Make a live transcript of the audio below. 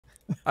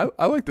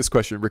I like this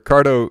question.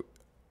 Ricardo,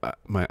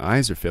 my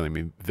eyes are failing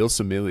me.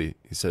 Vilsamili,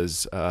 he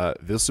says,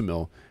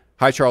 Vilsamil.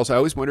 Hi, Charles. I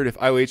always wondered if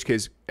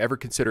IOHK's ever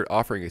considered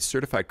offering a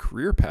certified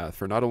career path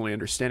for not only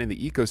understanding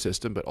the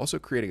ecosystem, but also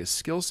creating a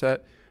skill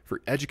set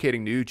for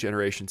educating new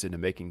generations into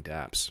making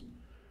dApps.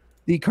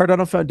 The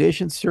Cardano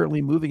Foundation is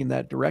certainly moving in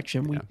that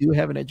direction. We Yeah. do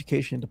have an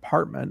education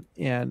department,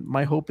 and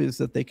my hope is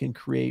that they can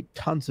create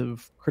tons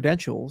of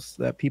credentials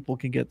that people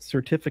can get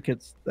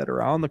certificates that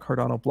are on the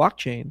Cardano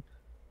blockchain,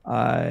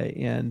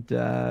 and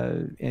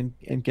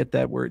get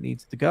that where it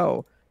needs to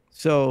go.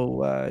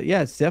 So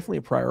yeah, it's definitely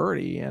a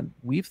priority, and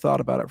we've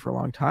thought about it for a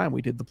long time.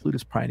 We did the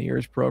Plutus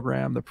Pioneers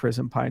program, the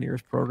Prism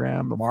Pioneers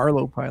program, the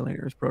Marlowe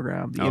Pioneers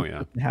program, the Oh yeah.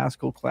 Infinite and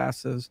Haskell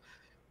classes.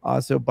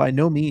 So by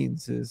no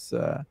means is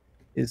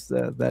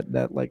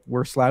that like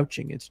we're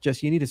slouching. It's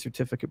just you need a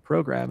certificate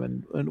program,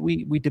 and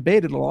we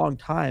debated a long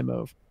time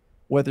of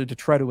whether to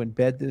try to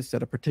embed this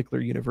at a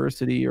particular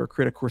university or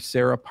create a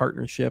Coursera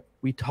partnership.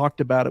 We talked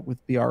about it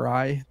with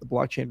BRI, the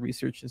Blockchain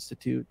Research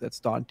Institute, that's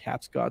Don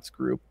Tapscott's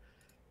group,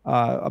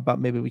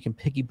 about maybe we can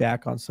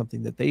piggyback on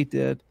something that they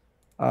did.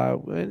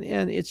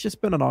 And it's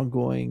just been an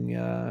ongoing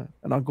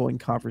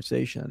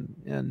conversation,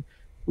 and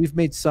we've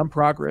made some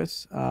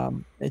progress.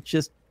 It's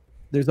just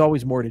there's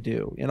always more to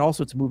do, and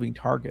also it's a moving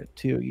target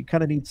too. You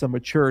kind of need some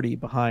maturity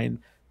behind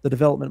the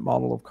development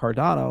model of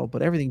Cardano,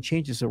 but everything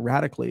changes so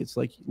radically. It's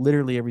like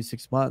literally every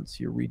 6 months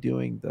you're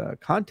redoing the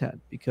content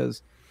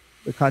because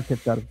the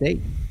content's out of date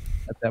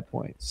at that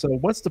point. So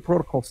once the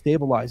protocol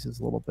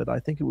stabilizes a little bit, I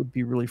think it would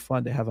be really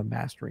fun to have a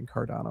mastering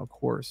Cardano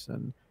course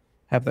and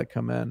have that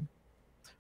come in.